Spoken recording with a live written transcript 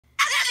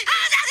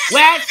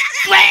West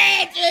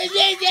Sweet!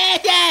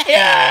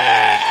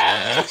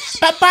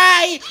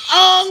 Bye-bye!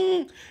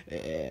 On!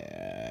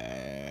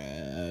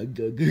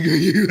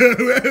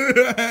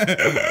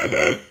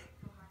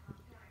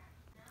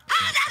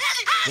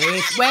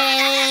 This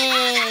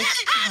way!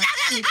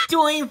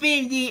 Doing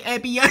 50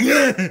 beyond.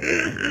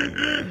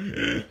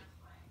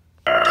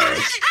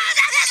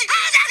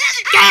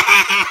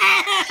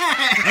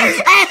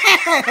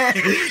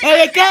 Here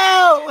we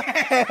go!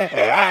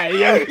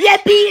 Yeah,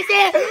 peace!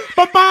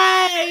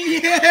 Bye-bye!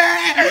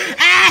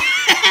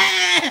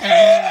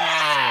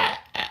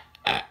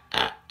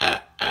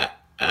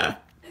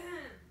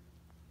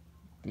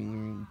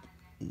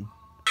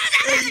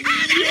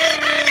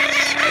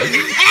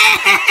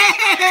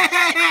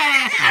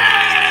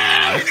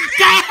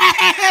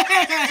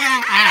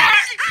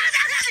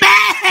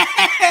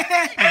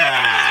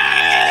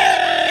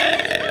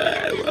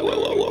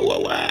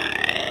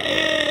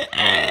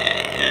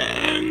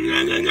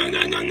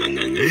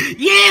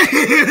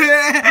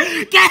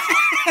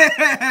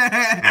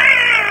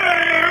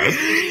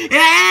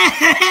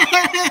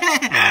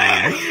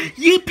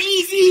 You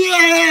PC!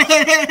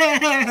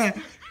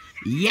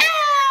 Yeah!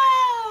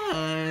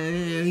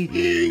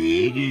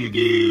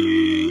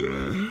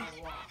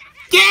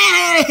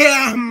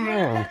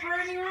 Yeah!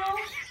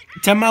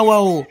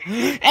 Tomorrow.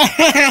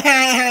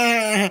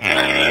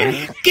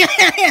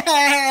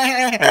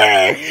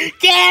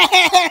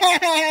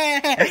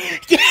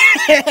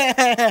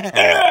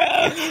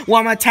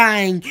 One more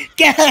time.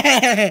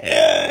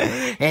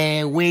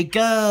 Here we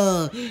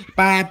go.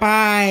 Bye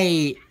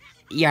bye.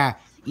 Yeah.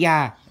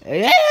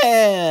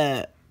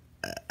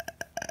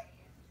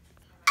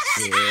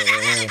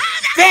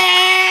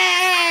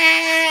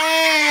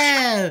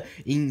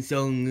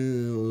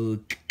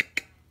 인성은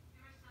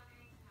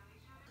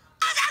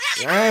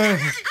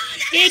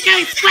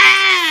이거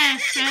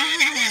스plash!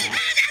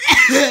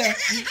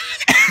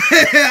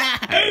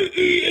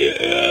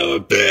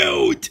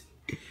 Build!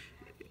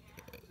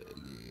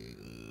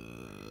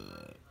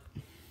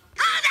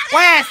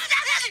 West!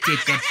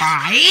 Take a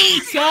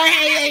bite!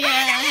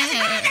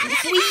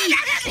 Sweet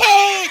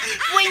pea!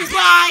 Swing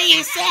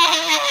flies!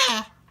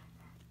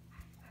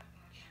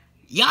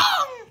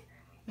 Young!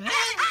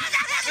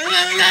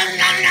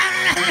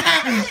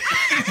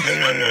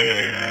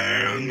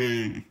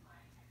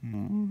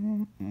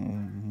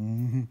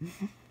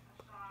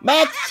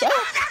 Matcha!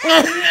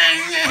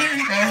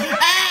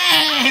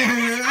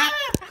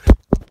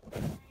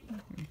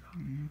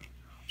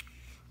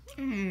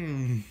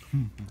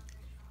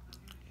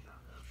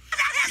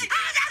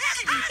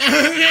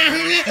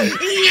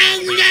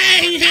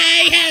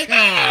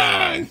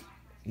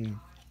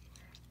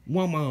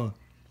 One more.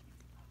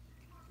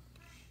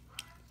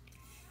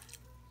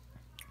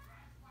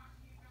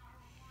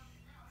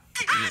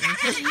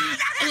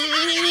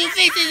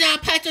 This is our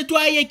Patrick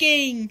Dwyer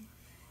again.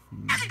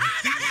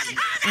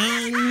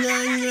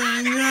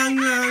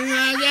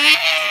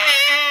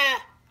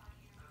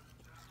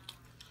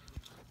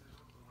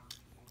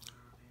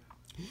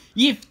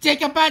 You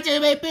take a bunch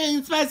of my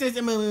bones fast as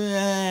a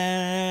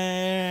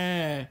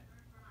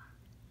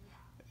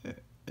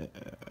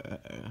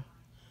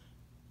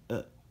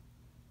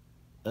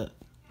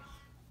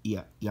yeah.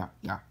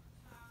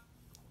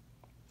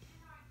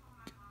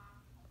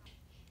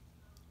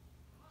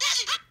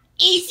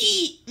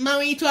 Easy!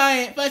 Mommy, try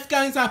it. First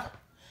guns up.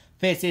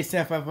 This is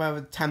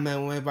a time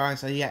with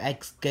us.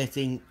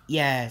 Getting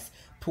yes,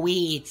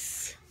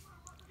 please.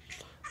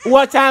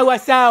 What I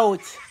was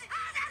out.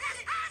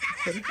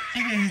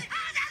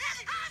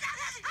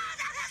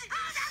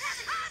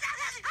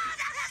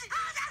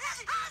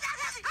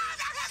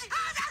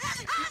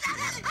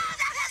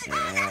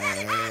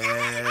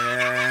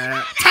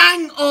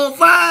 Tongue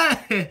over.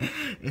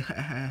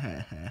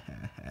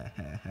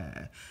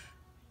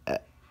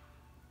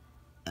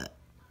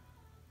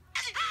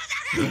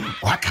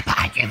 What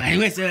about you?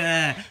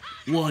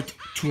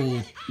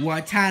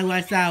 What I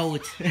was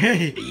out.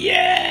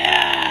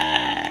 Yeah.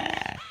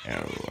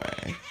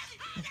 Alright.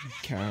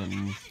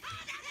 Come.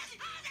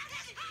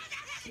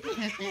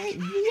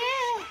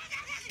 Yeah.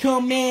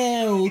 Come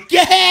out.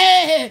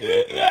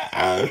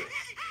 Yeah.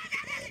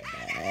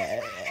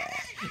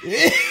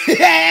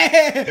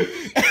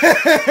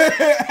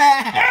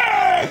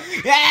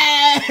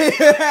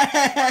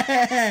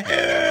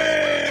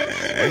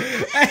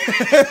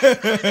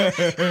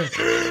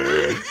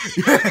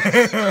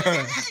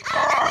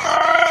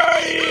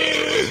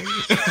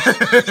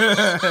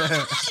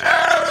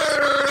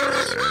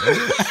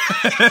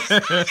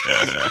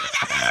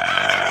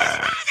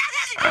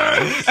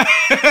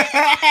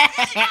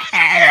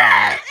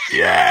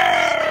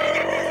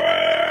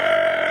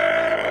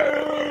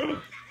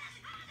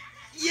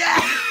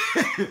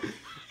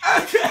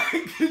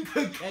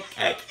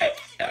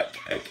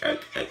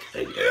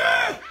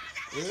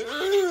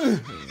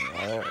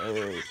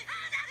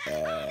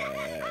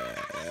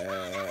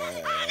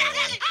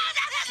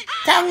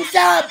 Thumbs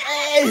up!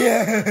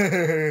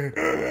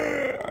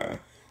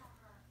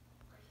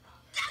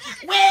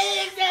 Where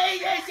is the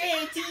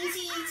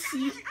TCC?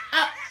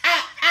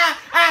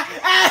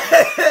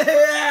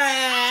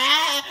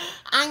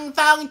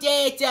 Count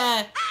it.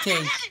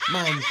 10,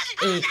 9,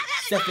 8,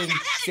 7,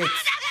 6,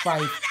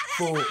 5,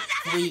 4,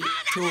 3,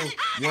 2,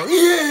 1.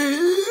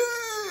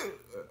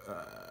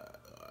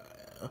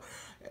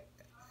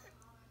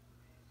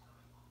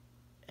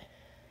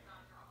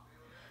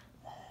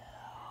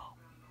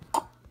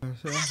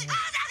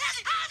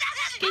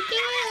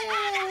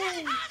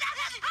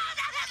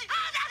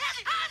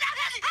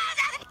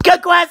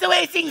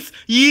 Congratulations!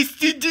 You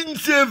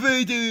students have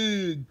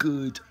it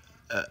good.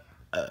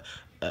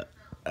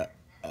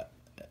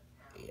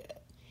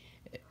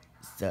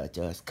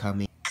 Santa's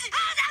coming.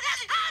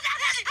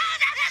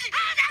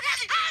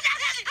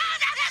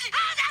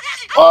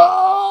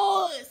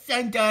 Oh!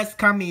 Santa's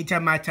coming,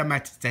 tomato.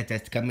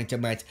 Santa's coming,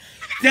 tomato.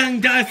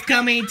 Santa's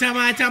coming,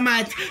 tomato.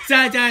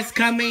 Santa's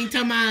coming,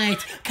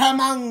 tomato. Come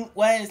on,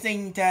 where's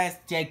Santa's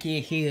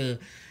Jackie here?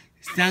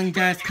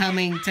 Santa's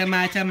coming,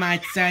 tomato.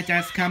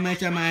 Santa's coming,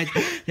 tomato.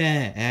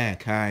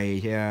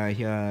 Okay, yeah.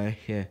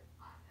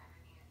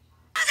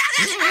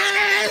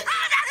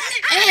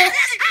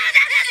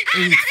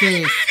 Eat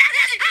this.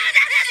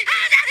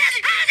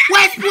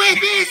 What's with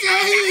this?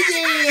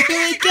 Here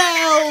we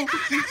go.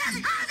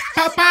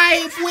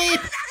 Popeye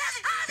whip.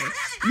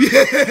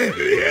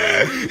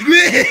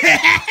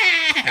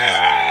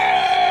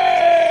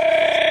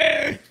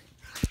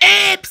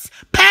 Oops,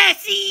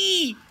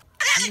 Passy.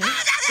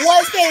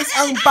 What's this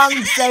on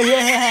bumps? Here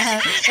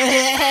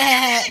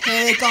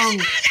we go.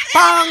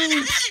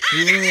 Bumps.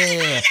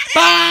 Yeah.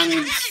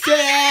 Bumps.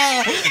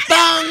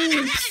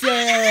 Bumps. Bumps.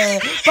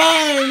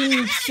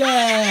 Bumps.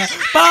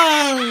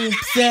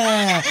 Bumps.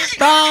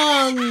 Bumps.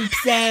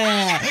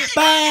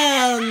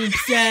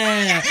 Bumps.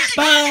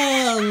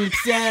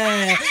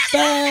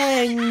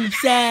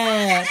 Bumps.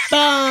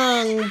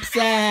 Bumps.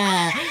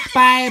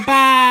 Bye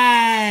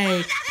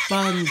bye.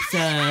 Bumps.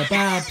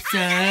 Bumps.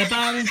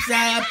 Bumps.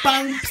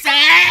 Bumps.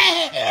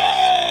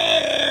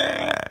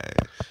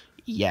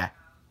 Yeah.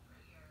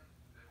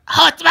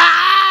 Hot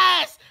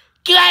Mars!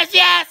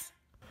 Gracias!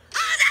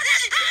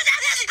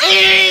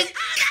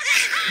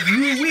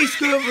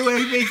 Whisker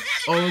away.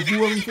 Oh,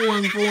 fuang.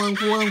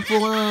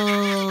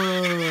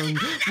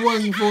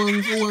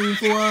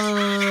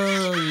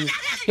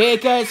 Here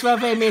goes my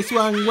famous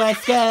one,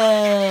 let's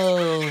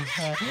go!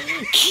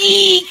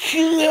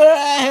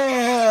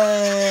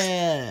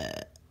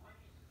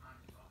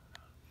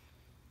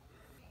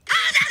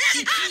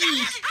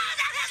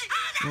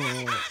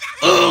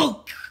 Oh!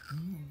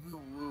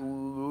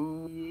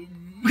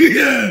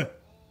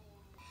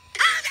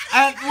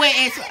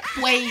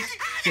 Wait.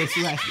 This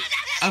way.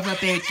 Of a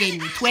bacon,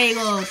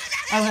 twiggles.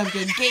 Of a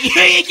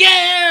here you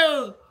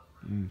go!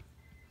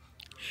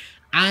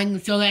 I'm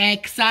so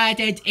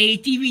excited.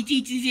 ATVT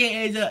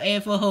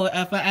is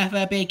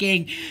for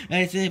baking.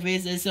 As if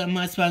it's so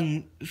much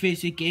fun.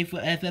 Physically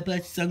forever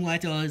plus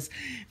songwriters.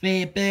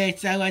 The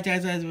birds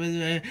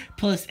songwriters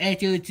plus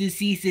echo to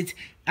seasons.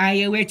 Are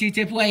you ready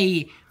to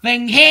play?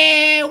 Then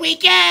here we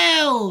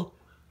go!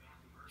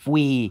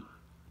 3,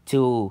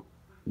 2,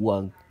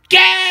 1. Go!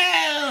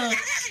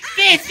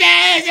 This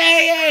is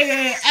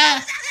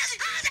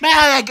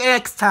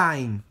next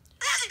time.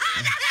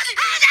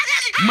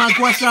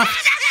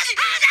 Microsoft.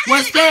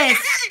 What's this?